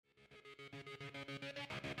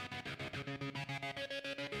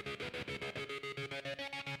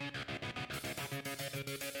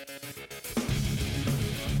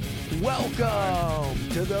Welcome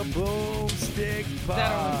to the Boomstick Pod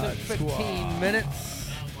That only took 15 Squad. minutes.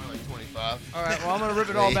 More like 25. All right, well, I'm going to rip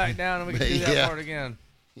it all back down and we can do that Yeah. part again.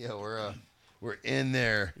 Yeah, we're in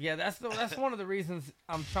there. Yeah, that's one of the reasons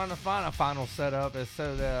I'm trying to find a final setup is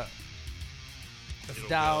so that it's It'll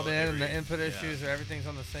dialed go in and every- the input issues or everything's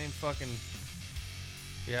on the same fucking...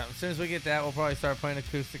 Yeah, as soon as we get that, we'll probably start playing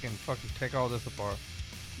acoustic and fucking take all this apart.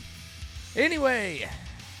 Anyway,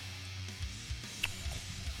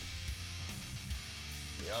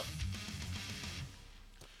 Yep.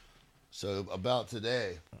 So about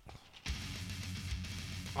today.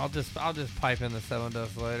 I'll just pipe in the 7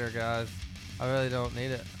 dust later, guys. I really don't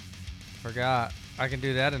need it. Forgot. I can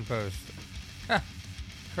do that in post.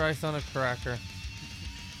 Christ on a cracker.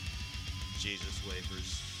 Jesus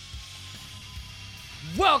wafers.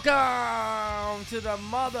 Welcome to the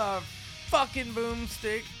motherfucking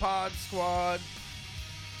Boomstick Pod Squad.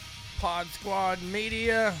 Pod Squad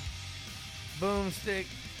Media. Boomstick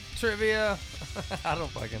Trivia. I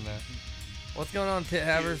don't fucking know. What's going on, Tit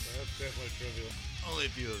Havers? That's definitely trivial. Only a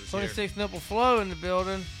few of us here. 26 Nipple Flow in the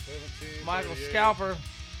building. 17, Michael 38. Scalper.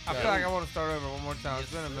 I feel like I want to start over one more time.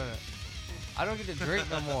 It's been a minute. I don't get to drink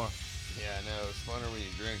no more. Yeah, I know. It's funner when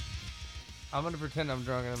you drink. I'm going to pretend I'm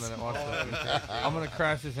drunk in a minute. Watch this. I'm going to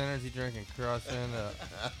crash this energy drink and crush in.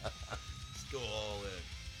 Let's go all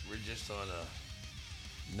in. We're just on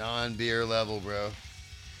a non-beer level, bro.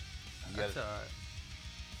 You That's gotta- all right.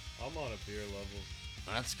 I'm on a beer level.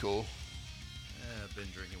 That's cool. I've been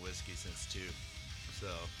drinking whiskey since 2. So,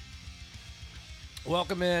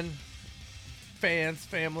 Welcome in, fans,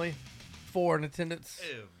 family, 4 in attendance,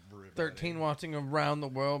 everybody. 13 watching around the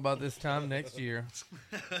world by this time next year.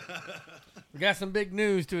 We got some big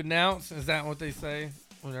news to announce. Is that what they say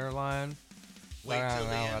when they're lying? Wait I till don't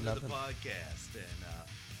the know, end of the nothing. podcast. And,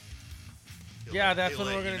 Yeah, that's when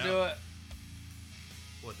we're going to do it.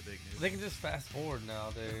 What, the big news? They can just fast forward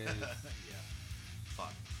nowadays. Yeah.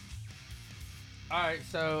 Fuck. All right,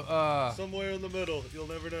 so, Somewhere in the middle, you'll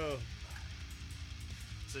never know.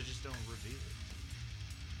 So just don't reveal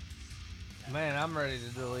it. man, I'm ready to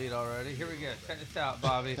delete already. Here we go. Check this out,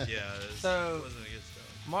 Bobby. Yeah, this So- wasn't a good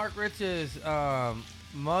stuff. Mark Rich's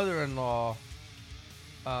mother-in-law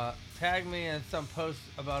tagged me in some post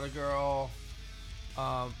about a girl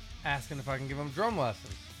asking if I can give him drum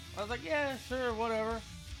lessons. I was like, yeah, sure, whatever.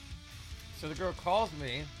 So the girl calls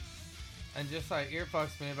me and just like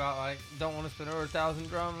earfucks me about like, don't want to spend over 1,000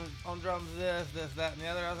 drums on drums, this, that, and the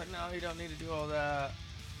other. I was like, no, you don't need to do all that.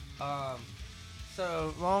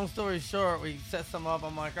 So long story short, we set some up.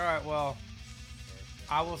 I'm like, all right, well,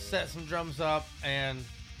 I will set some drums up and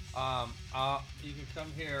you can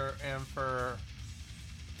come here and for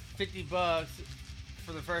 $50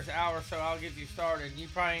 for the first hour or so, I'll get you started. You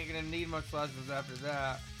probably ain't gonna need much lessons after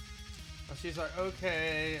that. And she's like,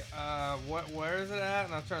 okay, where is it at?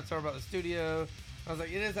 And I was trying to tell her about the studio. I was like,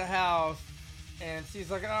 it is a house. And she's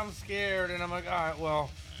like, I'm scared. And I'm like, all right, well,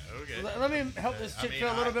 Okay. let me help this I chick mean,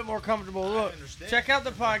 feel a little bit more comfortable. Look, understand. check out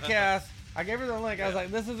the podcast. I gave her the link. I was Yeah.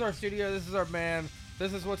 like, this is our studio. This is our band.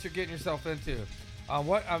 This is what you're getting yourself into.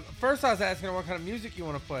 First I was asking her what kind of music you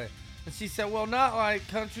want to play. And she said, well, not like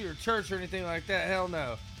country or church or anything like that. Hell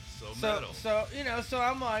no. So metal. So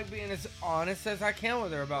I'm like being as honest as I can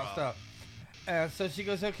with her about Right. stuff. And so she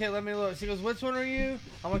goes, okay, let me look. She goes, which one are you?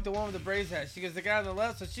 I'm like, the one with the braids hat. She goes, the guy on the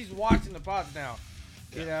left. So she's watching the pods now,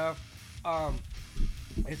 you know?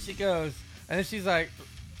 And she goes, and then she's like,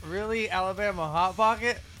 really, Alabama Hot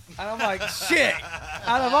Pocket? And I'm like, shit,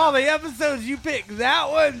 out of all the episodes, you picked that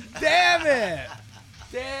one? Damn it.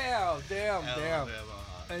 Damn. Alabama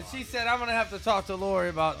And she said, I'm going to have to talk to Lori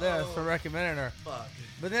about this for recommending her. Fuck.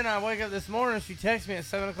 But then I wake up this morning, she texts me at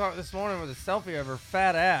 7 o'clock this morning with a selfie of her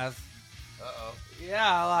fat ass. Uh-oh.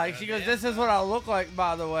 Yeah, like, she goes, this is what I look like,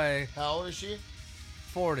 by the way. How old is she?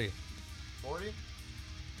 40. 40?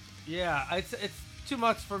 Yeah, it's too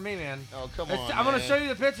much for me, man. Oh, come It's, on, I'm going to man. show you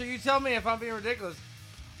the picture. You tell me if I'm being ridiculous.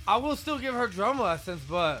 I will still give her drum lessons,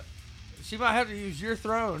 but she might have to use your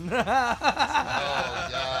throne. Oh,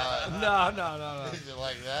 God. No. Is it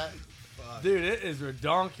like that? Fuck. Dude, it is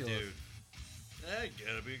redonkulous. Dude.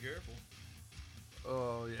 Gotta be careful.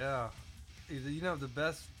 Oh, yeah. You know the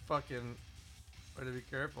best fucking way to be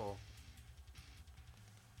careful.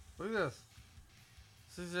 Look at this.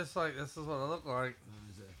 She's just like, this is what I look like.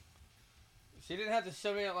 She didn't have to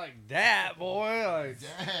show me it like that, boy.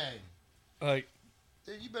 Like,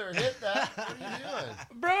 Dude, you better hit that. What are you doing?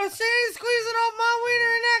 bro, she ain't squeezing off my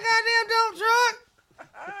wiener in that goddamn dump truck.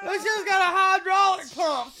 But she's got a hydraulic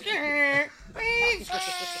pump.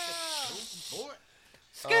 Boy.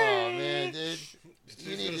 Oh, man, dude.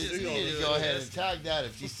 You need to go ahead whiskey. tag that.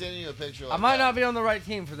 If she's sending you a picture like I might that, not be on the right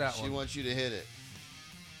team for that she one. wants you to hit it.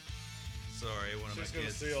 Sorry, one of my She's gonna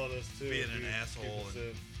kids see all this too. being if an you asshole. keep us And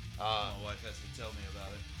in. my wife has to tell me about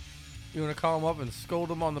it. You want to call them up and scold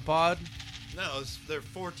them on the pod? No, they're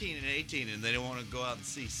 14 and 18, and they don't want to go out and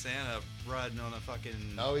see Santa riding on a fucking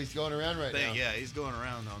Oh, he's going around right thing. now. Yeah, he's going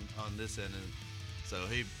around on this end, and so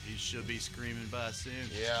he should be screaming by soon.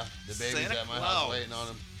 Yeah, the baby's Santa at my Claus. house waiting on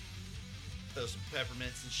him. Throw some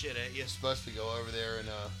peppermints and shit at you. Supposed to go over there and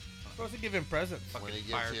You're supposed to give him presents. when he Fucking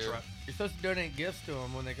gets fire here. truck. You're supposed to donate gifts to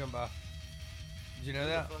them when they come by. Did you know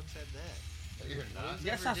that? Who the fuck said that? You're not.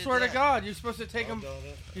 Yes, Never I did swear to that. God, you're supposed to take I've them. done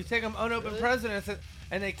it. You take them unopened presents,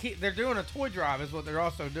 and they're doing a toy drive is what they're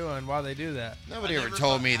also doing while they do that. Nobody I ever never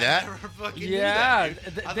told me that. I never fucking knew Yeah,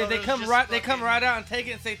 that, dude. I they thought it was come just right. They come fucking right out and take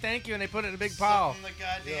it and say thank you, and they put it in a big pile. something the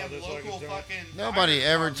goddamn Yeah, there's like a local joke. fucking. Nobody fire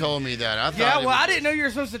ever department told me did. that. I thought Yeah, it well, I was didn't know you were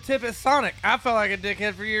supposed to tip at Sonic. I felt like a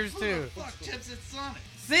dickhead for years Who too. the fuck tips at Sonic?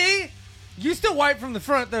 See, you still wipe from the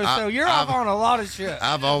front though, so you're off I've- on a lot of shit.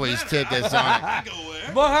 I've always Matter. tipped at I Sonic. go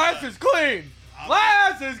where? My house is clean. My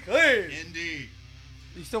house is clean. Indeed.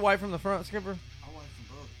 You still wipe from the front, Skipper? I want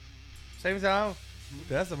from both. Same time.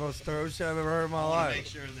 That's the most thorough shit I've ever heard in my I want to make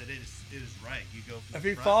life. sure that it is right. You go from If the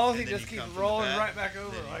he front, falls, and he then just you keeps come from the rolling back, right back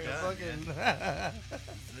over then you like a done, fucking. man. That's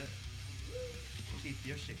it. Keep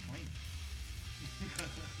your shit clean.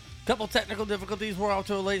 Couple technical difficulties. We're off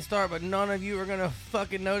to a late start, but none of you are gonna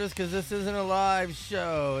fucking notice because this isn't a live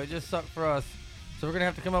show. It just sucked for us, so we're gonna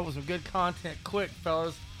have to come up with some good content quick,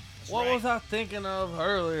 fellas. What right. was I thinking of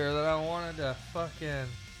earlier that I wanted to fucking?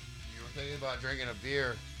 You were thinking about drinking a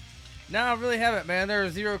beer. No, I really haven't, man. There are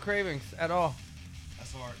zero cravings at all.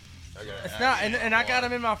 That's hard. It's not, and I got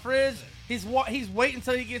him in my fridge. He's waiting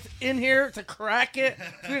until he gets in here to crack it.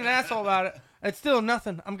 He's being an asshole about it. It's still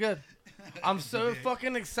nothing. I'm good. I'm so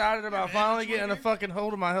fucking excited about finally getting a fucking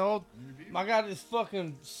hold of my health. I got this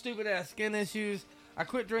fucking stupid ass skin issues. I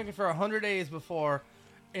quit drinking for 100 days before,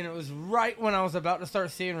 and it was right when I was about to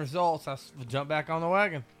start seeing results. I jumped back on the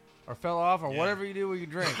wagon, or fell off, or Yeah. whatever you do when you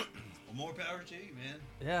drink. Well, more power to you, man.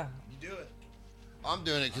 Yeah. You do it. I'm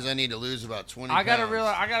doing it because I need to lose about 20 I gotta pounds.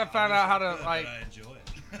 realize. I gotta find out how to Good, like. but I enjoy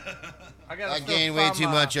it. I gotta. I still gained way find too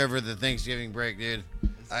my- much over the Thanksgiving break, dude.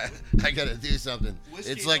 I gotta do something.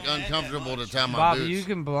 Whiskey It's like don't add that uncomfortable to much. tie my Bobby, boots. you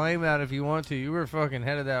can blame that if you want to. You were fucking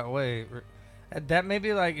headed that way. That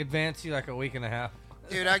maybe like advanced you like a week and a half.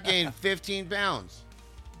 Dude, I gained 15 pounds.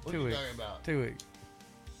 What 2 are you weeks. talking about? 2 weeks.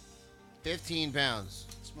 15 pounds.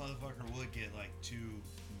 This motherfucker would get like 2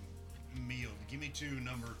 meals. Give me 2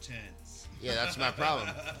 number 10s. Yeah, that's my problem.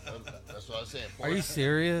 That's what I was saying. Are you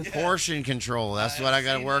serious? Yeah. Portion control. That's what I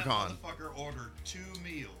gotta work on. Motherfucker ordered 2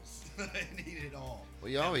 meals and eat it all. Well,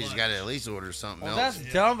 you at always once. gotta at least order something Well, else. that's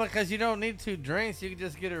Yeah. dumb because you don't need 2 drinks. You can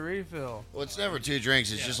just get a refill. Well, it's never 2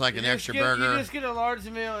 drinks. It's Yeah. just like an You extra just get, burger. You just get a large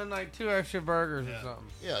meal and like 2 extra burgers or Yeah. something.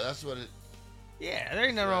 Yeah, that's what it. Yeah, there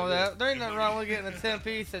ain't nothing That's wrong with what I that. There ain't nothing wrong with getting a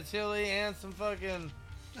 10-piece of chili and some fucking.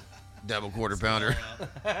 Double quarter pounder.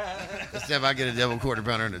 Instead, if I get a double quarter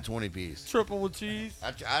pounder and a 20 piece. Triple with cheese.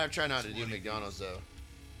 I try not to do McDonald's though.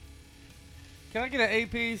 Can I get an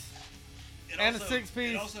 8-piece? It And a also-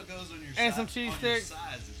 6-piece. It also goes on your And si- some cheese on your sticks.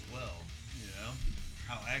 size as well. You know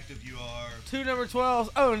how active you are. 2 number 12s.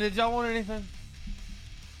 Oh, and did y'all want anything?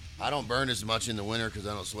 I don't burn as much in the winter because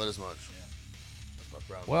I don't sweat as much. Yeah. That's my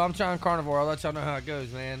problem. Well, I'm trying carnivore. I'll let y'all know how it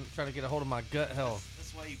goes, man. Trying to get a hold of my gut health.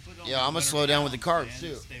 That's why you put on. Yeah, the I'ma winter slow down with the pounds, carbs,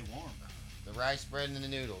 man, too. to Stay warm. The rice, bread, and the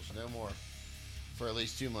noodles, no more, for at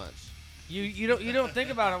least 2 months. You don't think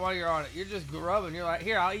about it while you're on it. You're just grubbing. You're like,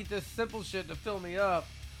 here, I'll eat this simple shit to fill me up.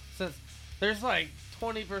 Since there's like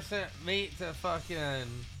 20% meat to fucking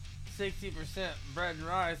 60% bread and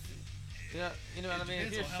rice. You know what I It mean? If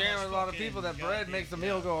depends you're on how sharing much with a lot of fucking people, that bread goddamn- makes a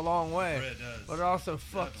meal yeah. go a long way. Bread does. But it also fucks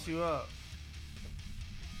Definitely. you up.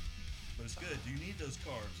 But it's good. You need those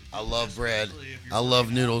carbs. I love bread. Especially if you're I love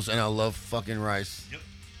working out. noodles, and I love fucking rice. Yep.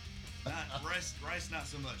 Not rice, not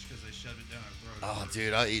so much because they shoved it down our throat. Oh,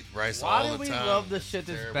 dude, I eat rice Why all do the we time. love the shit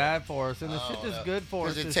that's Terrible. bad for us and the shit Oh, that's no. good for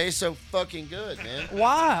us? Because it is- tastes so fucking good, man.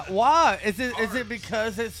 Why? Why? Is it Carbs.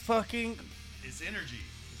 because it's fucking? It's energy.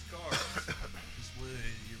 It's carbs. It's what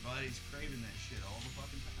your body's craving that shit all the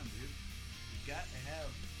fucking time, dude. You got to have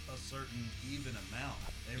a certain even amount.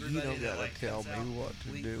 Everybody that like cuts out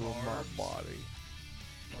complete carbs body.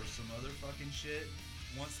 or some other fucking shit.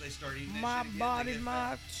 Once they start eating that My shit again, body, they get my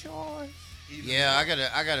fat. choice. Even Yeah, more.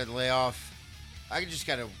 I gotta lay off. I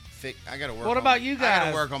gotta work. What on- about you I guys?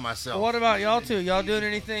 gotta work on myself. What about y'all two? Y'all doing Easy,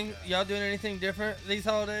 anything? guys. Y'all doing anything different these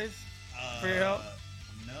holidays? for your help?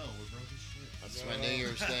 No, we're broke as shit. That's my New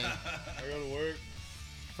Year's thing. I go to work.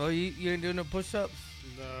 So you ain't doing no push-ups?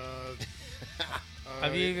 Nah,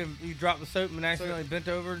 Have you dropped the soap and accidentally bent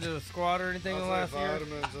over into a squat or anything in the last year?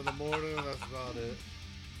 Vitamins in the morning. That's about it.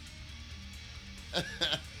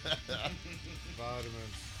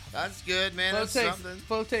 Vitamins. That's good, man. That's something.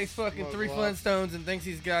 Flo takes fucking Smoke 3 lots. Flintstones and thinks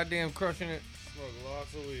he's goddamn crushing it. Smoke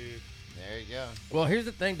lots of weed. There you go. Well, here's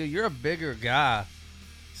the thing, dude. You're a bigger guy,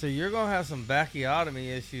 so you're gonna have some backiotomy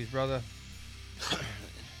issues, brother.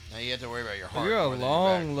 Now you have to worry about your heart. You're a more than your back.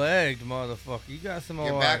 long-legged motherfucker. You got some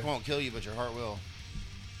Your old back won't kill you, but your heart will.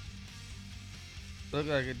 Look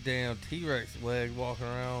like a damn T-Rex leg walking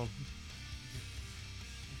around.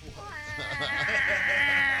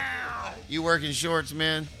 You work in shorts,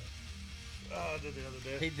 man? Oh, I did the other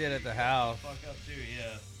day. He did at the house. Fuck up too,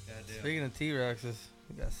 yeah. Goddamn. Speaking of T-Rexes,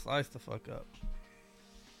 he got sliced the fuck up.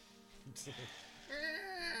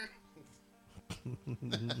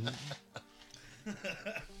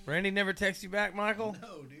 Randy never texts you back, Michael?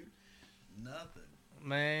 No, dude. Nothing.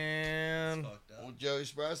 Man. Fucked up. Well, Joey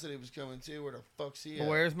Sprouse said he was coming too. Where the fuck's he at?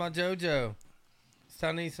 Where's my JoJo? It's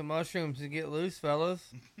time to eat some mushrooms to get loose, fellas.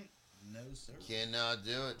 No, sir. Cannot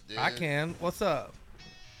do it, dude. I can. What's up? You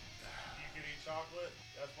can eat chocolate.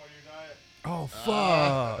 That's part of your Oh,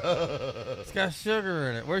 diet. fuck. It's got sugar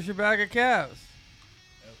in it. Where's your bag of caps?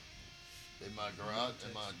 In my garage,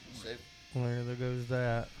 in my safe. Well, there goes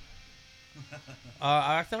that.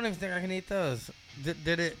 I don't even think I can eat those.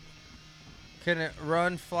 Did it? Can it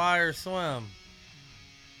run, fly, or swim?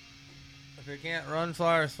 If it can't run,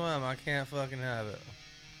 fly, or swim, I can't fucking have it.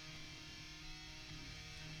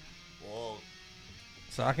 Whoa.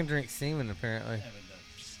 So I can drink semen, apparently. I haven't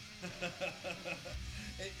done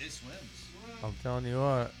it. It swims. I'm telling you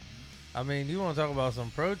what. I mean, you want to talk about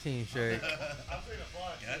some protein shake? I've seen a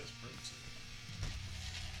fly. Yeah, it's protein.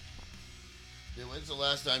 Dude, when's the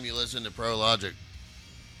last time you listened to Pro Logic?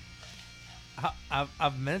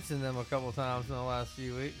 I've mentioned them a couple times in the last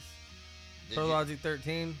few weeks. Did you? ProLogic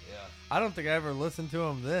 13. Yeah. I don't think I ever listened to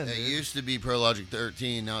them then. It dude. used to be Pro Logic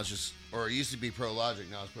 13. Now it's just, or it used to be Pro Logic.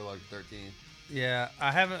 Now it's Pro Logic 13. Yeah,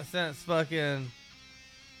 I haven't since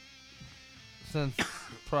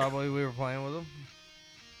probably we were playing with them.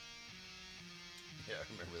 Yeah, I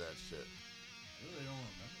remember that shit. I really don't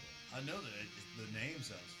remember it. I know that the name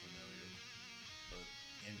sounds familiar, but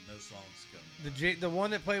and no songs coming. The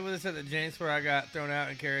one that played with us at the James where I got thrown out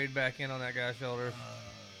and carried back in on that guy's shoulder.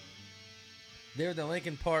 They're the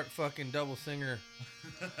Linkin Park fucking double singer.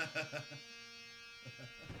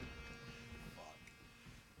 Fuck.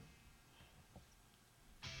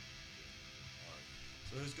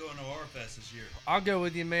 So who's going to Orfest this year? I'll go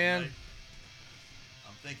with you, man. Right.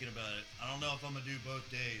 I'm thinking about it. I don't know if I'm gonna do both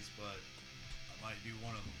days, but I might do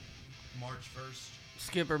one of them. March 1st.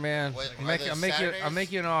 Skipper, man. Wait, I'll are make those I'll Saturdays?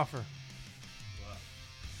 make you an offer. Wow.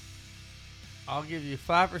 I'll give you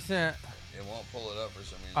 5%. It won't pull it up for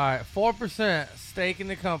some reason. All right, 4% stake in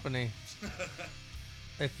the company.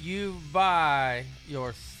 If you buy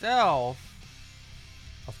yourself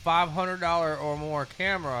a $500 or more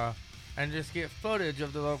camera and just get footage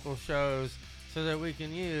of the local shows so that we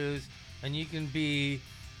can use, and you can be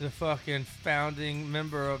the fucking founding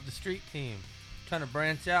member of the street team. Trying to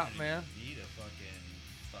branch out, man. Need a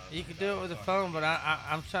fucking You can do it with a phone, but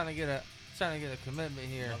I'm trying to get a commitment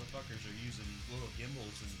here. Motherfuckers are using little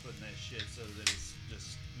gimbals and putting that shit so that it's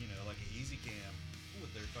just, like an easy cam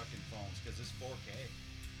with their fucking phones because it's 4K.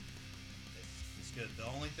 It's good. The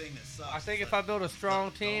only thing that sucks. I think is if that I build a strong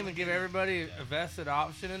the team only and give thing- everybody yeah. a vested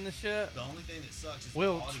option in the shit, The only thing that sucks is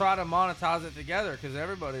we'll the audio. try to monetize it together because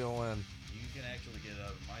everybody will win. You can actually get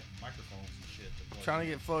microphones and shit. To plug Trying to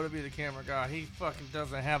in. get Flo to be the camera guy. He fucking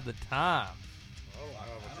doesn't have the time. I don't I have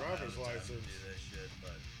don't a have driver's the time to license. do that shit,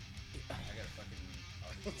 but I got fucking.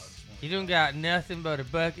 I just wanna You don't got nothing but a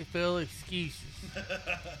bucket full of excuses.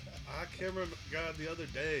 I camera got the other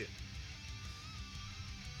day.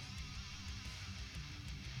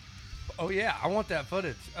 Oh yeah, I want that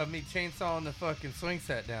footage of me chainsawing the fucking swing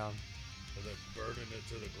set down. And then burning it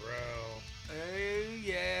to the ground. Oh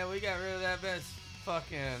yeah, we got rid of that bitch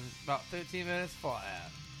fucking about 15 minutes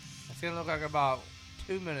flat. It's gonna look like about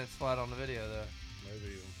 2 minutes flat on the video though. Maybe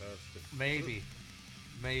even past it. Maybe.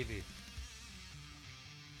 Maybe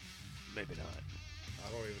not.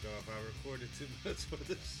 I don't even know if I recorded 2 minutes for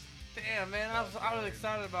this. Damn man, I was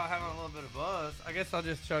excited about having a little bit of buzz. I guess I'll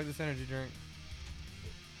just chug this energy drink.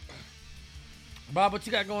 Bob, what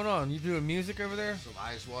you got going on? You doing music over there? Some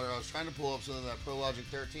ice water. I was trying to pull up some of that Pro Logic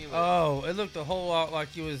 13. But Oh, it looked a whole lot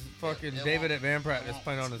like you was fucking It David won't- at band it practice won't.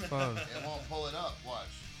 playing on his phone. it won't pull it up. Watch.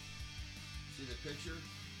 See the picture?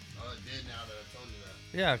 Oh, it did now that I told you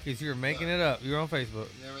that. Yeah, because you were making it up. You were on Facebook.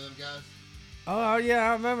 Remember them guys? Oh, yeah,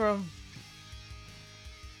 I remember him.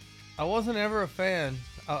 I wasn't ever a fan.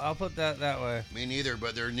 I'll put that way. Me neither,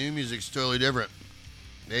 but their new music's totally different.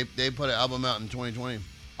 They put an album out in 2020.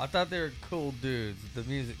 I thought they were cool dudes. The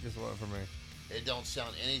music just wasn't for me. It don't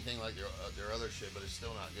sound anything like their other shit, but it's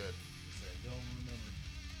still not good. I don't remember.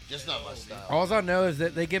 Just not my style. All I know is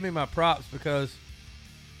that they give me my props because,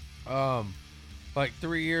 like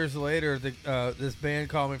 3 years later, this band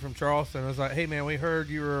called me from Charleston. I was like, "Hey man, we heard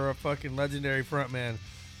you were a fucking legendary frontman,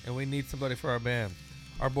 and we need somebody for our band.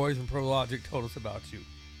 Our boys in Pro Logic told us about you."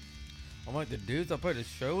 I'm like, the dudes I played a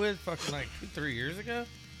show with fucking like 2-3 years ago?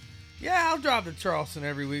 Yeah, I'll drive to Charleston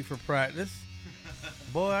every week for practice.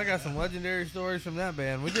 Boy, I got some legendary stories from that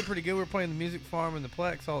band. We did pretty good. We were playing the Music Farm and the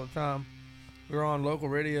Plex all the time. We were on local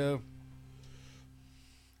radio.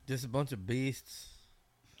 Just a bunch of beasts.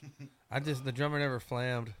 The drummer never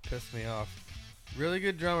flammed. Pissed me off. Really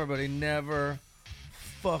good drummer, but he never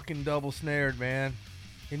fucking double snared, man.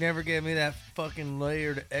 He never gave me that fucking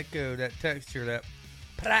layered echo, that texture, that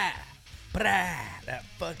pra, pra, that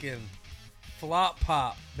fucking flop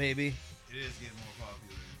pop, baby. It is getting more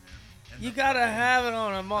popular in there. And You the gotta fucking- have it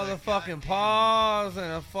on a motherfucking goddamn pause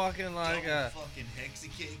and a fucking like double a. fucking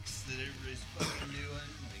hexacakes that everybody's fucking doing.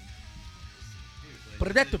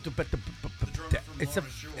 It's a,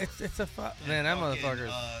 it's a fuck, man. That motherfucker.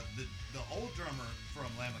 The old drummer from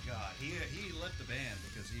Lamb of God, he left the band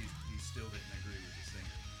because he still didn't agree with the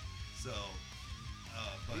singer. So,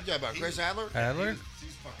 but You talking about Chris Adler? Adler?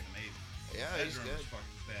 He's fucking amazing. Yeah, That he's drummer's good.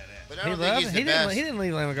 fucking badass. But I He don't think left. he's He the best. didn't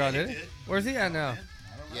leave Lamb of God, Yeah, did he he? did. Where's he at now? Man,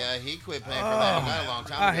 I don't know. Yeah, he quit playing for Lamb of God a long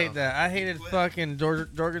time ago. I hate that. I hated quit. fucking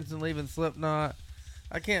Jorgensen leaving Slipknot.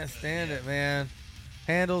 I can't stand it, man.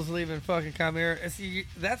 Handles leaving fucking Chimera. See,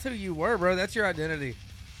 that's who you were, bro. That's your identity.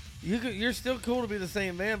 You're still cool to be the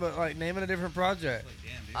same band, but like naming a different project. Like,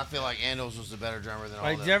 damn, dude. I feel like Andals was the better drummer than all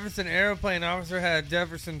Like them. Jefferson Aeroplane Officer had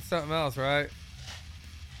Jefferson something else, right?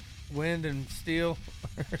 Wind and Steel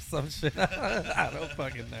or some shit. I don't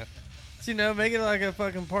fucking know. But, you know, make it like a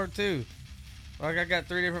fucking part 2. Like I got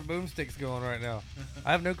 3 different boomsticks going right now.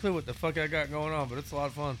 I have no clue what the fuck I got going on, but it's a lot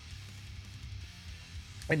of fun.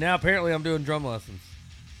 And now apparently I'm doing drum lessons.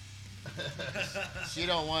 She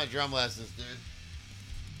don't want drum lessons, dude.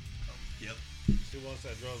 Yep. She wants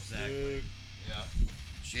that drum Exactly. stick. Yeah.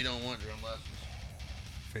 She don't want drum lessons.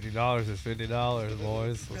 $50 is $50,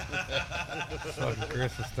 boys. Fucking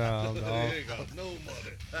Christmas time, You dog. ain't got no money.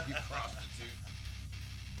 You prostitute.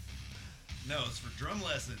 No, it's for drum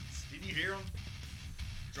lessons. Didn't you hear him?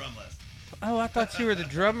 Drum lessons. Oh, I thought you were the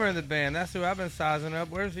drummer in the band. That's who I've been sizing up.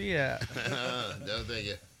 Where's he at? Don't think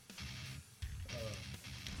it.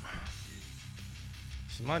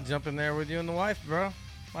 She might jump in there with you and the wife, bro.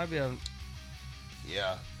 Might be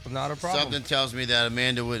Yeah. not a problem. Something tells me that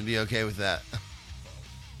Amanda wouldn't be okay with that.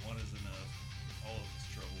 One is enough. All of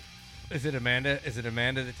it's trouble. Is it Amanda? Is it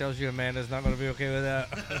Amanda that tells you Amanda's not going to be okay with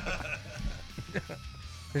that?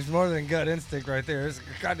 There's more than gut instinct right there. It's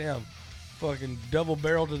a goddamn fucking double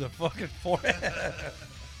barrel to the fucking forehead.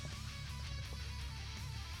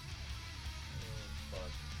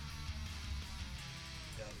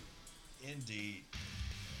 Indeed.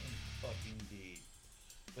 Fucking indeed.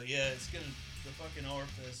 But yeah, it's gonna the fucking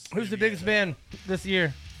Orfest. Who's the biggest band this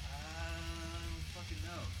year? I don't fucking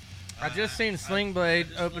know. I just seen Sling Blade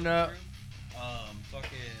just open looked up through. Fucking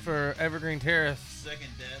for Evergreen Terrace. Second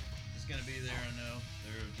Death is gonna be there. I know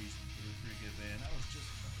they're a decent, they're a pretty good band.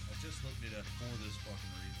 I just looked it up for this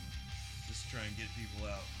fucking reason, just to try and get people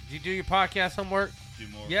out, Did you do your podcast homework? do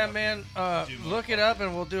more. Yeah, fucking- man. do more Look it up fucking-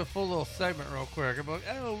 and we'll do a full little segment real quick. I'm like,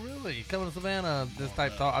 oh, really? Coming to Savannah? This Oh,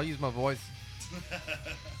 type no. talk. I'll use my voice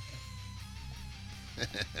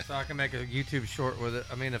so I can make a YouTube short with it.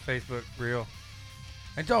 I mean, a Facebook reel.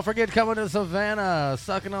 And don't forget coming to Savannah.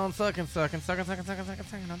 Sucking on sucking.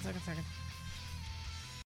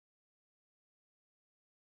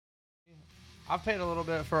 I've paid a little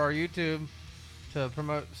bit for our YouTube to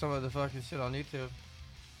promote some of the fucking shit on YouTube.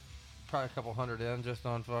 Probably a couple hundred in just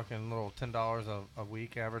on fucking little $10 a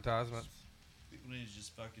week advertisements. People need to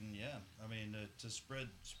just fucking I mean, to spread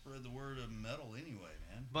the word of metal anyway,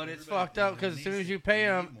 man. But it's Everybody fucked up because as soon needs as to- you pay need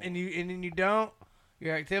them more. and then you don't,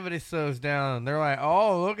 your activity slows down. They're like,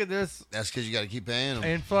 oh, look at this That's because you got to keep paying them.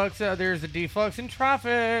 influx. There's a deflux in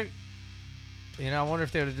traffic. You know, I wonder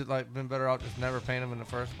if they would have like been better off just never paying them in the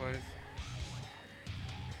first place.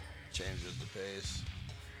 Changes the pace.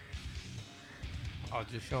 I was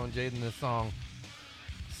just showing Jaden this song.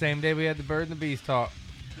 Same day we had the Bird and the Beast talk.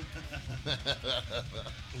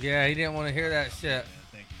 Yeah, he didn't want to hear that shit. Yeah,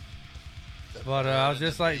 thank you. But I was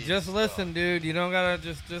just like, just listen, dude. You don't gotta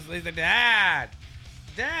just. He's like, Dad.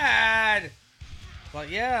 Like,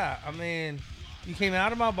 yeah. I mean, you came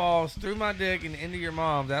out of my balls, through my dick, and into your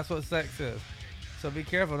mom. That's what sex is. So be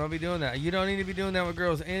careful. Don't be doing that. You don't need to be doing that with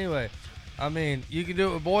girls anyway. I mean, you can do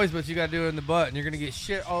it with boys, but you got to do it in the butt, and you're going to get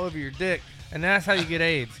shit all over your dick, and that's how you get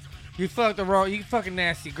AIDS. You fuck a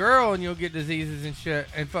nasty girl, and you'll get diseases and shit,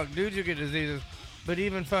 and fuck dudes, you'll get diseases. But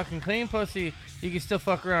even fucking clean pussy, you can still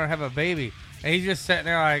fuck around and have a baby. And he's just sitting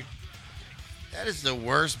there like... That is the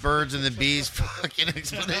worst birds and the bees fucking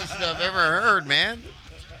explanation I've ever heard, man.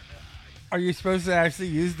 Are you supposed to actually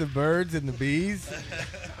use the birds and the bees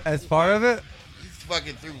as part of it? You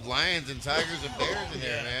fucking threw lions and tigers and bears in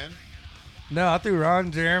there, man. No, I threw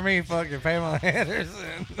Ron Jeremy, fucking Pamela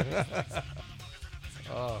Anderson.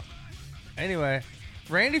 Oh. Anyway,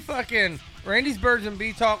 Randy's Birds and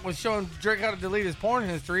Bee Talk was showing Drake how to delete his porn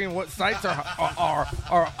history and what sites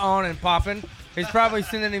are on and popping. He's probably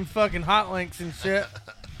sending him fucking hot links and shit.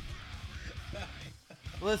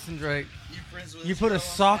 Listen, Drake. You put a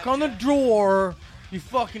sock on the drawer. You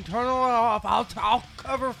fucking turn it off. I'll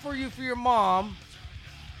cover for you for your mom.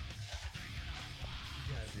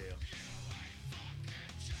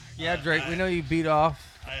 Yeah, Drake, we know you beat off.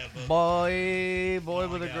 Boy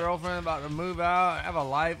with a girlfriend about to move out, have a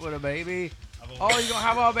life with a baby. Oh, you gonna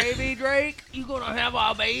have a baby, Drake? You gonna have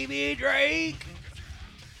a baby, Drake?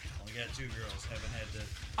 Only got 2 girls. Haven't had to.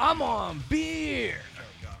 I'm on beer.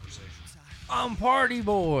 Conversation. I'm party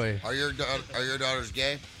boy. Are your daughters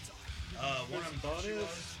gay? One of them thought she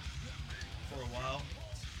was for a while,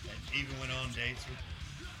 and even went on dates with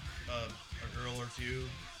a girl or two,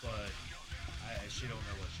 but she don't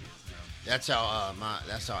know what she is now. That's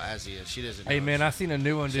how Azzy is. She doesn't know. Hey man, I seen a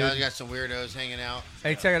new one, She dude. got some weirdos hanging out.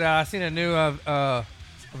 Hey, check it out. I seen a new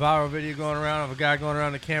viral video going around of a guy going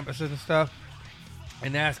around the campuses and stuff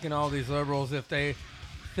and asking all these liberals if they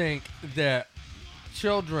think that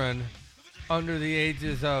children under the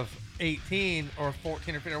ages of 18 or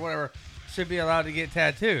 14 or 15 or whatever should be allowed to get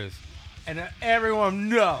tattoos. And everyone,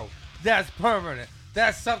 no, that's permanent.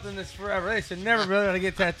 That's something that's forever. They should never be able to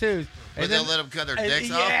get tattoos. But they'll let them cut their dicks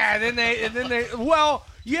off? Yeah, and then they, well,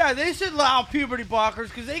 yeah, they should allow puberty blockers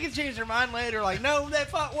because they can change their mind later. Like, no,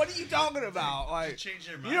 what are you talking about? Like, Change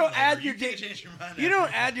their mind you don't later. add your You dick. can't change your mind You after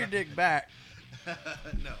don't that. add your dick back.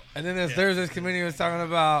 No. And then there's this comedian was talking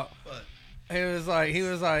about. But He was like,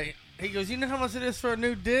 he goes, you know how much it is for a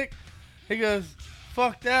new dick? He goes,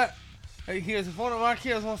 fuck that. He goes, if one of my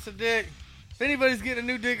kids wants a dick, if anybody's getting a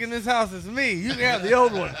new dick in this house, it's me. You can have the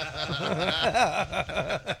old one.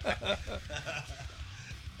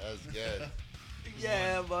 That's good.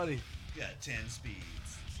 Yeah, buddy. you got 10 speeds.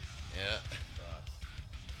 Yeah.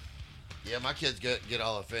 Yeah, my kids get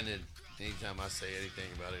all offended anytime I say anything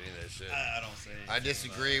about any of that shit. I don't say anything I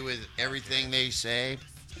disagree about it. with everything they say.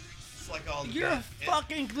 It's like all the You're a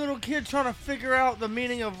fucking little kid trying to figure out the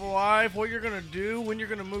meaning of life, what you're gonna do, when you're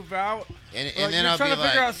gonna move out. And Like, then you're I'll trying be to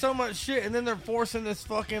figure like, out so much shit, and then they're forcing this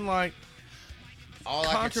fucking like all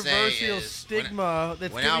I can say controversial is stigma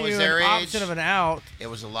that's when I giving was you their an age, option of an out. it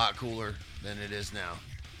was a lot cooler than it is now.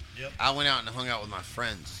 Yep. I went out and hung out with my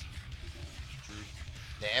friends.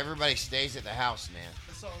 Everybody stays at the house, man.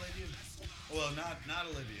 That's all they do. Well, not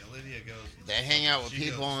Olivia. Olivia goes. They hang out with she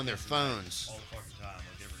people goes on their Disney night phones. all the fucking time,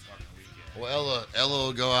 like every fucking weekend. Well, Ella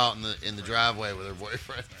will go out in the driveway with her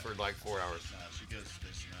boyfriend for like 4 hours. No, she goes to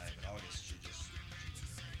Disney night, but August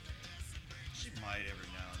she might every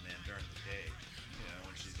now and then during the day, you know,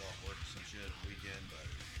 when she's off work or some shit at the weekend. But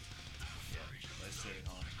yeah, they stay at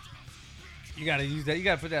home. You gotta use that. You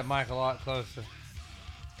gotta put that mic a lot closer.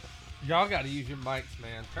 Y'all gotta use your mics,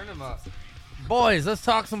 man. Turn them up. Boys, let's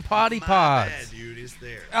talk some potty My pods. bad, dude. It's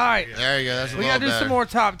there. All right. There you go. That's a We little gotta do better. some more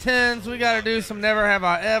top tens. We gotta do some never have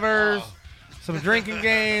I evers. Some drinking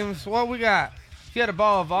games. What we got? If you had a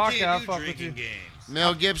ball of vodka, I'll Can't do fuck with you. drinking games.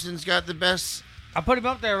 Mel Gibson's got the best. I put him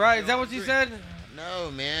up there, right? Is that what you said? No,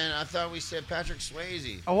 man. I thought we said Patrick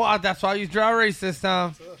Swayze. Oh, well, that's why I used dry erase this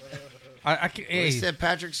time. I can't. We Hey, said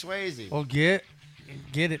Patrick Swayze well, get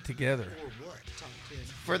it together. Or what? Top 10.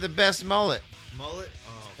 for the best mullet. Mullet?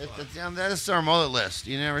 Oh, fuck. That's our mullet list.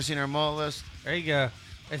 You never seen our mullet list? There you go.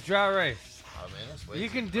 It's dry erase. Oh man, that's way You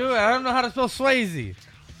can do it. I don't know how to spell Swayze.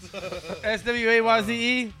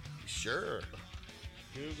 Swayze. Sure.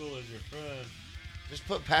 Google is your friend. Just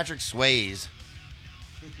put Patrick Swayze.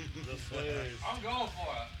 The sways. I'm going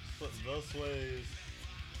for it. Put the sways.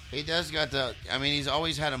 He does got the. I mean, he's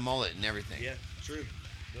always had a mullet and everything. Yeah, true.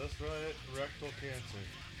 That's right. Rectal cancer.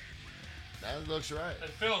 That looks right. It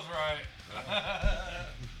feels right.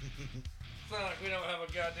 It's not like we don't have a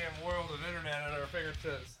goddamn world of internet at our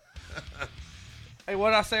fingertips. Hey, what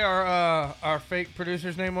did I say our fake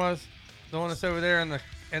producer's name was? The one that's over there in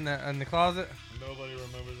the closet? Nobody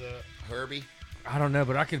remembers that. Herbie. I don't know,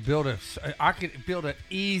 but I could build an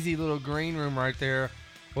easy little green room right there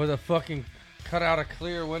with a fucking cut out a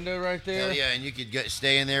clear window right there. Hell yeah, and you could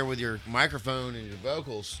stay in there with your microphone and your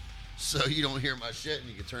vocals, so you don't hear my shit, and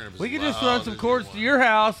you can turn it. We could just run some chords to your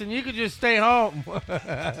house, and you could just stay home. I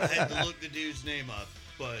had to look the dude's name up,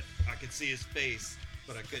 but I could see his face,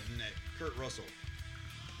 but I couldn't. Kurt Russell.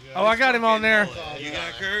 Yeah, Oh, I got him on there. You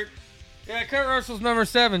got Kurt? Yeah, Kurt Russell's number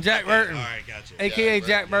 7, Jack Burton. All right, gotcha. A.K.A. Jack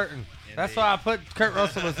Jack Burton. Yeah. That's why I put Kurt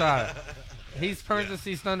Russell beside it. He's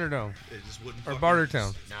parentheses Thunderdome. It just wouldn't Or fucking-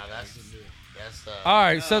 Bartertown. No, that's All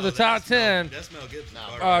right, so No, the top that's Mel- 10. That's Mel Gibson. No,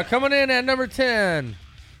 Bartertown. Coming in at number 10.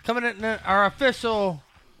 Coming in at our official.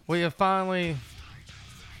 We have finally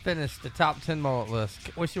finished the top 10 mullet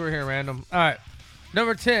list. Wish you were here, Random. All right.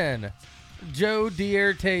 Number 10. Joe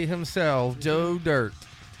Dierte himself. Joe Dirt.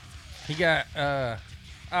 He got, all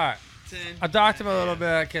right. 10. I docked him a little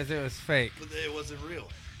Yeah. bit because it was fake. But it wasn't real.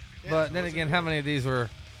 Yeah, But it then wasn't again, real. how many of these were?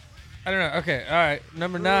 I don't know. Okay, all right.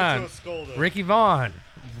 Number Threw it to 9, a skull, though. Ricky Vaughn,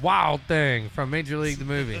 Wild Thing from Major League the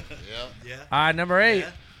movie. Yeah. Yeah. All right, number 8, Yeah.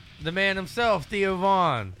 the man himself, Theo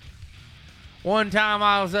Vaughn. One time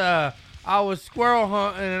I was squirrel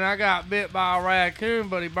hunting and I got bit by a raccoon,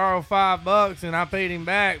 but he borrowed $5 and I paid him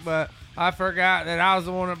back, but I forgot that I was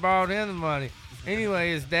the one that borrowed him the money. Anyway,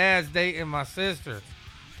 his dad's dating my sister,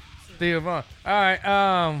 Theo Vaughn. All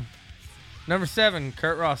right, number 7,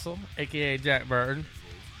 Kurt Russell, aka Jack Burton.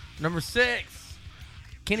 Number 6,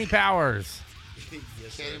 Kenny Powers.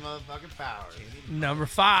 Yes, sir. Kenny motherfucking Powers. Number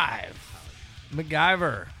 5,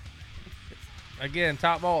 MacGyver. Again,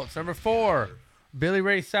 top vaults. Number 4, Billy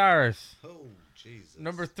Ray Cyrus. Oh, Jesus.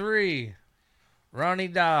 Number 3, Ronnie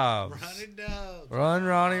Dobbs. Ronnie Dobbs. Run,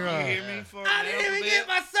 Ronnie, You run. hear me for I didn't even get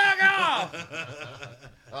my suck off.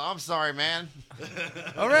 Oh, I'm sorry, man.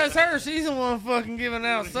 Oh, that's her. She's the one fucking giving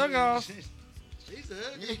out suck offs. She's a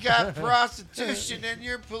hook. You got prostitution in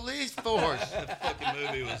your police force. That fucking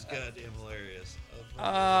movie was goddamn hilarious.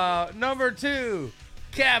 Number 2,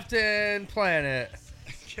 Captain Planet.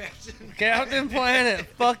 Captain Planet.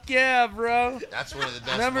 Fuck yeah, bro. That's one of the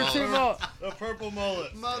best. Number 2 mullets. mullet. The purple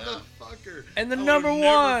mullet. Motherfucker. And the I would've number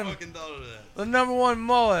never 1. fucking thought of that. The number 1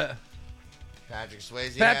 mullet. Patrick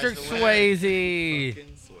Swayze. Patrick has the win. Swayze.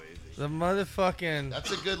 Fucking Swayze. The motherfucking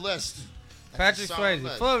That's a good list. Patrick a solid Swayze.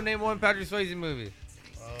 list. Flo, name one Patrick Swayze movie.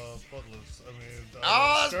 Footloose. I mean,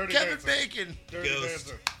 Oh, it's Dirty Kevin Dancer. Bacon. Dirty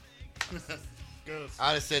Ghost. Dancer. Ghost.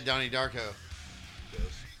 I'd have said Donnie Darko Ghost.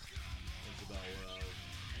 That's about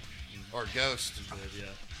where I or Ghost. was. Yeah.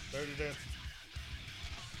 Dirty Dancer.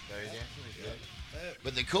 Dirty Dancing was good.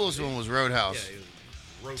 But the coolest one was Roadhouse. Yeah, he was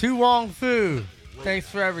roast. Tu Wong Fu. Thanks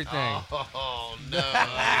for everything. Oh no,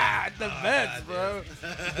 The best, bro.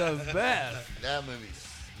 The best. that movie's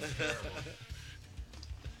terrible.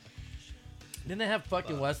 Didn't they have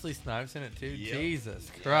fucking Wesley Snipes in it too? Yep.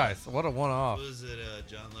 Jesus Christ. What a one-off. What was it?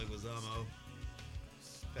 John Leguizamo,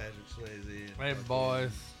 Patrick Swayze. And Hey, fucking-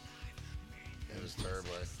 boys. It was terrible.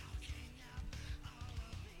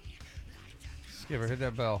 Skipper, hit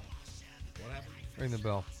that bell. What happened? Ring the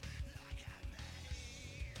bell.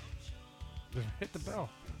 Just hit the bell.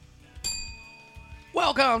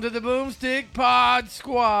 Welcome to the Boomstick Pod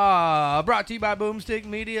Squad. Brought to you by Boomstick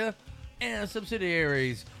Media and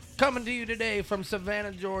subsidiaries. Coming to you today from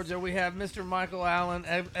Savannah, Georgia, we have Mr. Michael Allen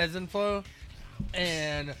Esenflo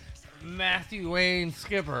and Matthew Wayne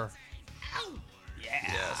Skipper. Yeah.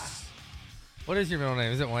 Yes. What is your middle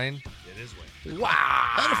name? Is it Wayne? It is Wayne. Wow.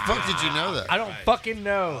 How the fuck did you know that? I don't Right. fucking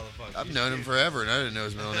know. How the fuck I've you known see him it? forever, and I didn't know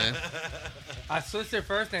his middle name. I switched their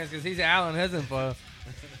first names because he's Allen Esenflo.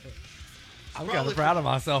 I'm kind Probably of proud of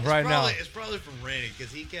myself right now. It's probably from Randy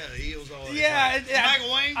because he was all Yeah, like,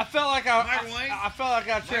 Michael Wayne. I felt like Michael Wayne? I felt like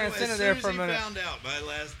I Michael, transcended as there soon as for a he minute. found out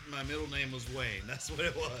my middle name was Wayne. That's what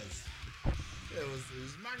it was. It was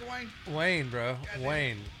Michael Wayne. Wayne, bro, Goddamn.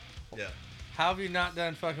 Wayne. Yeah. How have you not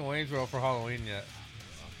done fucking Wayne's World for Halloween yet?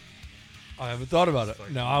 I haven't thought about it.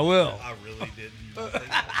 No, I will. I really didn't.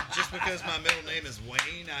 Just because my middle name is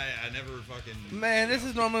Wayne, I never fucking. Man, this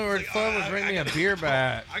is normally where Like, Flo would bring me a gotta- beer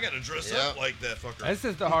back. I gotta dress Yep. up like that fucker. This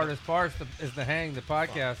is the hardest part is the hang, the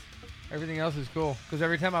podcast. Everything else is cool. Because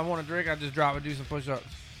every time I want to drink, I just drop and do some push-ups.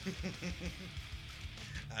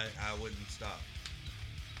 I wouldn't stop.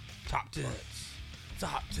 Top tits.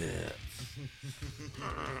 Top tits.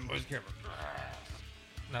 Where's the camera?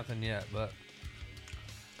 Nothing yet, but...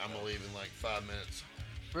 I'm gonna leave in like 5 minutes.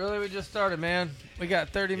 Really, we just started, man. We got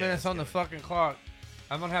 30 minutes it's on the good. fucking clock.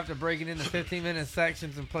 I'm going to have to break it into 15-minute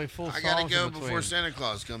sections and play full I songs gotta go in between. before Santa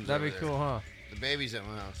Claus comes. That'd over be there. cool, huh? The baby's at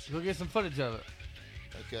my house. Go get some footage of it.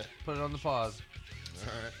 Okay. Put it on the pause.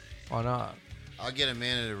 All right. Why not? I'll get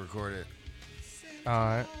Amanda to record it. All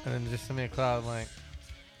right. And then just send me a cloud link.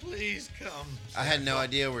 Please come. I had no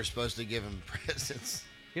idea we're supposed to give him presents.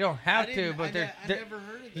 You don't have to, but I they're never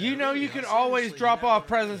heard of that. you know, really. you can I always seriously drop never off heard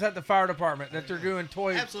presents of at the fire department that they're doing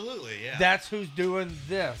toys. Absolutely, yeah. That's who's doing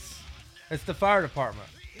this. It's the fire department.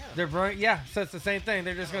 Yeah. So it's the same thing.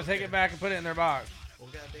 They're just gonna take it back and put it in their box. Well,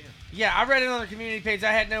 goddamn. Yeah, I read it on their community page.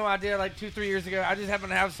 I had no idea like 2-3 years ago. I just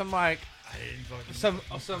happened to have some like I didn't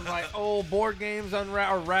fucking some like old board games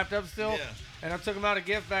unwrapped or wrapped up still, Yeah. and I took them out a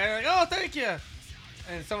gift bag. Like, oh, thank you.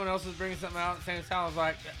 And someone else was bringing something out at the same time. I was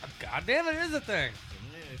like, God damn, it is a thing.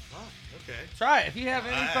 Yeah, fuck. Okay. Try it if you have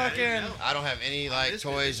any I didn't fucking. know. I don't have any like missed it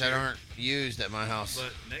toys this that year. aren't used at my house.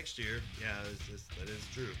 But next year, yeah, that is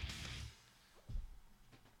true.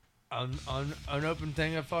 Unopened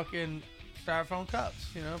thing of fucking styrofoam cups,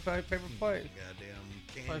 you know, paper plates. Goddamn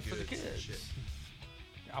Play canned for the goods and kids. shit.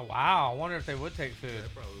 Oh, wow. I wonder if they would take Yeah, food. they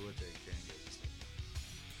probably would take canned goods and stuff.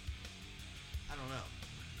 I don't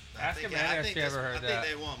know. Ask Amanda if she ever heard I that.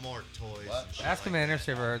 think they want more toys. What? And shit Ask like Amanda that. if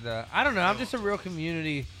she ever heard that. I don't know. I'm just a real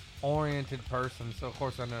community-oriented person, so of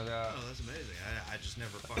course I know that. Oh, that's amazing. I just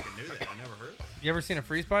never fucking knew that. I never heard that. You ever seen a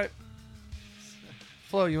freeze pipe?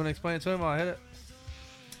 Flo, you want to explain it to him while I hit it?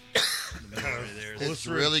 The middle right there. It's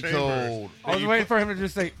Glycerin really chamber. cold. I was waiting for him to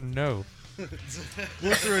just say no.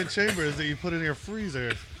 Glycerin chambers that you put in your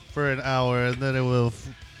freezer for an hour, and then it will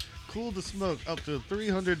cool the smoke up to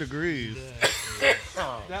 300 degrees.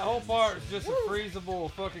 That whole part is just a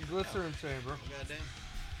freezable fucking glycerin chamber Goddamn.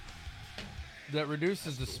 that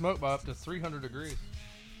reduces the smoke by up to 300 degrees.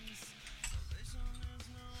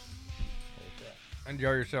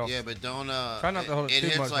 Enjoy yourself. Yeah, but don't. Try not to hold it too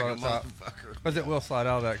hits much like while a it's hot. motherfucker. Because it will slide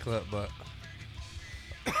out of that clip, but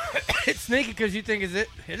it's sneaky because you think, is it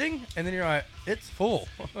hitting? And then you're like, it's full.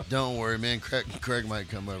 Don't worry, man. Craig might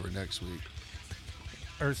come over next week.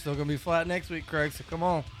 Or it's still going to be flat next week, Craig, so come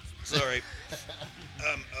on. Sorry.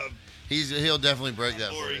 He'll definitely break that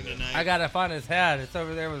for you. Boring then. tonight. I got to find his hat. It's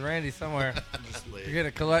over there with Randy somewhere. I'm just late. You get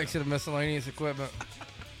a collection of miscellaneous equipment.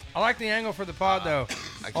 I like the angle for the pod, though.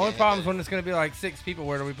 I can't Only hit problem is it. when it's going to be like 6 people.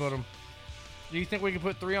 Where do we put them? Do you think we can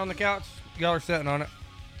put 3 on the couch? Y'all are sitting on it.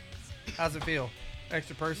 How's it feel?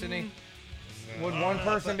 Extra person-y? Would one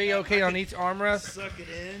person be okay on each armrest? Suck it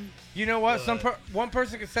in. You know what? One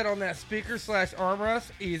person can sit on that speaker /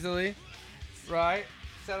 armrest easily, right?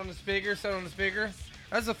 Sit on the speaker.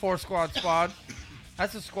 That's a 4-squad squad.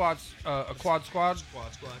 That's a quad squad. Squad.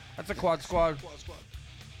 That's a quad squad. Squad.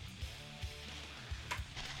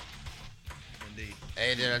 Indeed.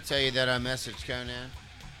 Hey, did I tell you that I messaged Conan?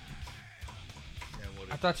 Yeah,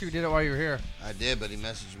 what I thought you did it while you were here. I did, but he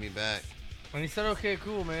messaged me back. And he said, "Okay,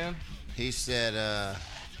 cool, man." He said,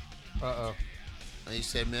 Uh-oh.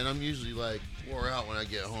 man, I'm usually like wore out when I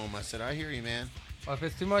get home. I said, I hear you, man. Well, if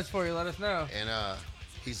it's too much for you, let us know. And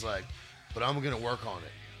he's like, but I'm gonna work on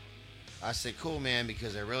it. I said, cool, man,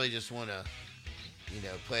 because I really just want to,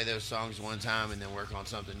 play those songs one time and then work on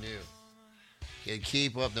something new. And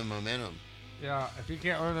keep up the momentum. Yeah, if you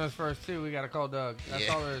can't learn those first 2, we got to call Doug. That's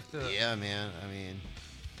all there is to it. Yeah, man. I mean,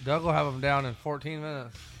 Doug will have them down in 14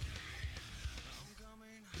 minutes.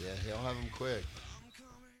 yeah, he'll have them quick.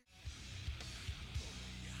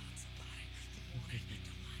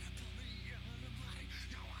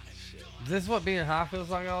 Is this what being high feels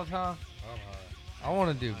like all the time? I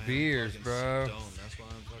want to do beers, bro. That's why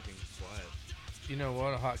I'm fucking quiet. You know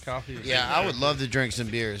what? A hot coffee. Is Yeah, I would love to drink some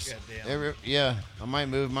beers. Goddamn. I might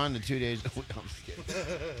move mine to 2 days a week. I'm just kidding.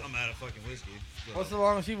 I'm out of fucking whiskey. So. What's the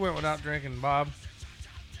longest you went without drinking, Bob?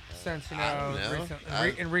 Since, I don't know.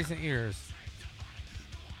 in recent years.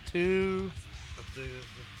 2.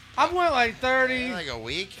 I've went like 30, Like a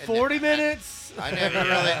week. 40 minutes. I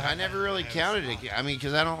never really counted it. I mean,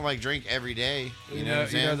 because I don't like drink every day. You know what I'm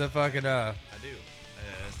saying? You know the fucking I do. Yeah,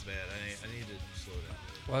 that's bad. I need to slow down.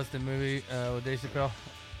 what's the movie with Dave Chappelle?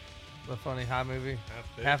 The funny high movie,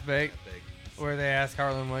 Half-Baked. Half Baked, Half-Baked. where they ask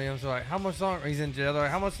Harlan Williams like, how much longer? He's in jail. They're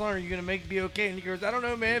like, how much longer are you gonna make be okay? And he goes, I don't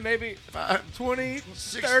know, man. Maybe 20,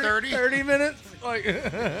 6:30? 30 minutes. Like, Fuck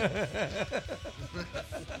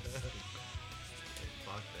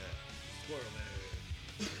that. Squirrel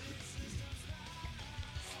man.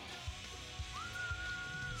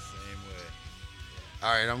 Same way.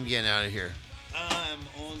 All right, I'm getting out of here. I'm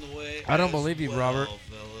on the way. I don't as believe you, well, Robert.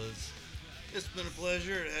 Fellas. It's been a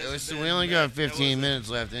pleasure. It has been, We only got that 15 wasn't- minutes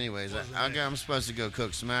left, anyways. wasn't I'm supposed to go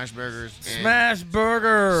cook smash burgers. And Smash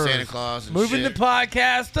burgers. Santa Claus and Moving shit. the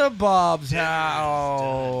podcast to Bob's Dinner is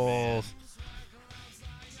house.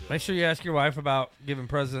 done, Make sure you ask your wife about giving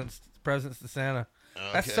presents to Santa.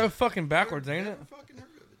 That's Okay. so fucking backwards, ain't it? Never fucking heard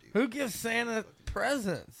of it, dude. Who gives Santa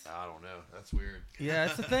presents. I don't know. That's weird. Yeah,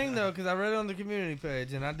 it's a thing though, because I read it on the community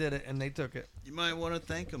page and I did it, and they took it. You might want to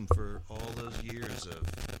thank them for all those years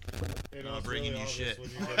of bringing you shit.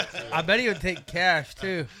 I bet he would take cash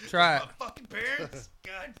too. Try it. My fucking parents?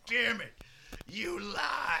 God damn it. You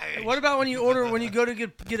lied. What about when you go to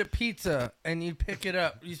get a pizza and you pick it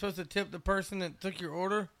up? You supposed to tip the person that took your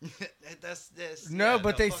order?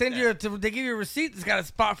 But they send you. They give you a receipt that's got a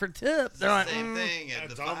spot for tips. They're like, same thing at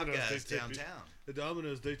the Five Domino's, Guys downtown. The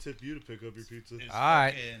Domino's, they tip you to pick up your pizza. It's all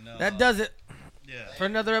right, fucking, that does it Yeah. for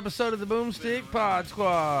another episode of the Boomstick Pod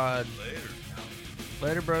Squad. Later.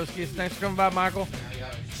 Later, broskies. Thanks for coming by, Michael.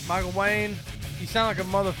 Michael Wayne, you sound like a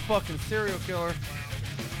motherfucking serial killer.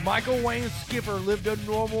 Michael Wayne Skipper lived a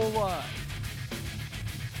normal life.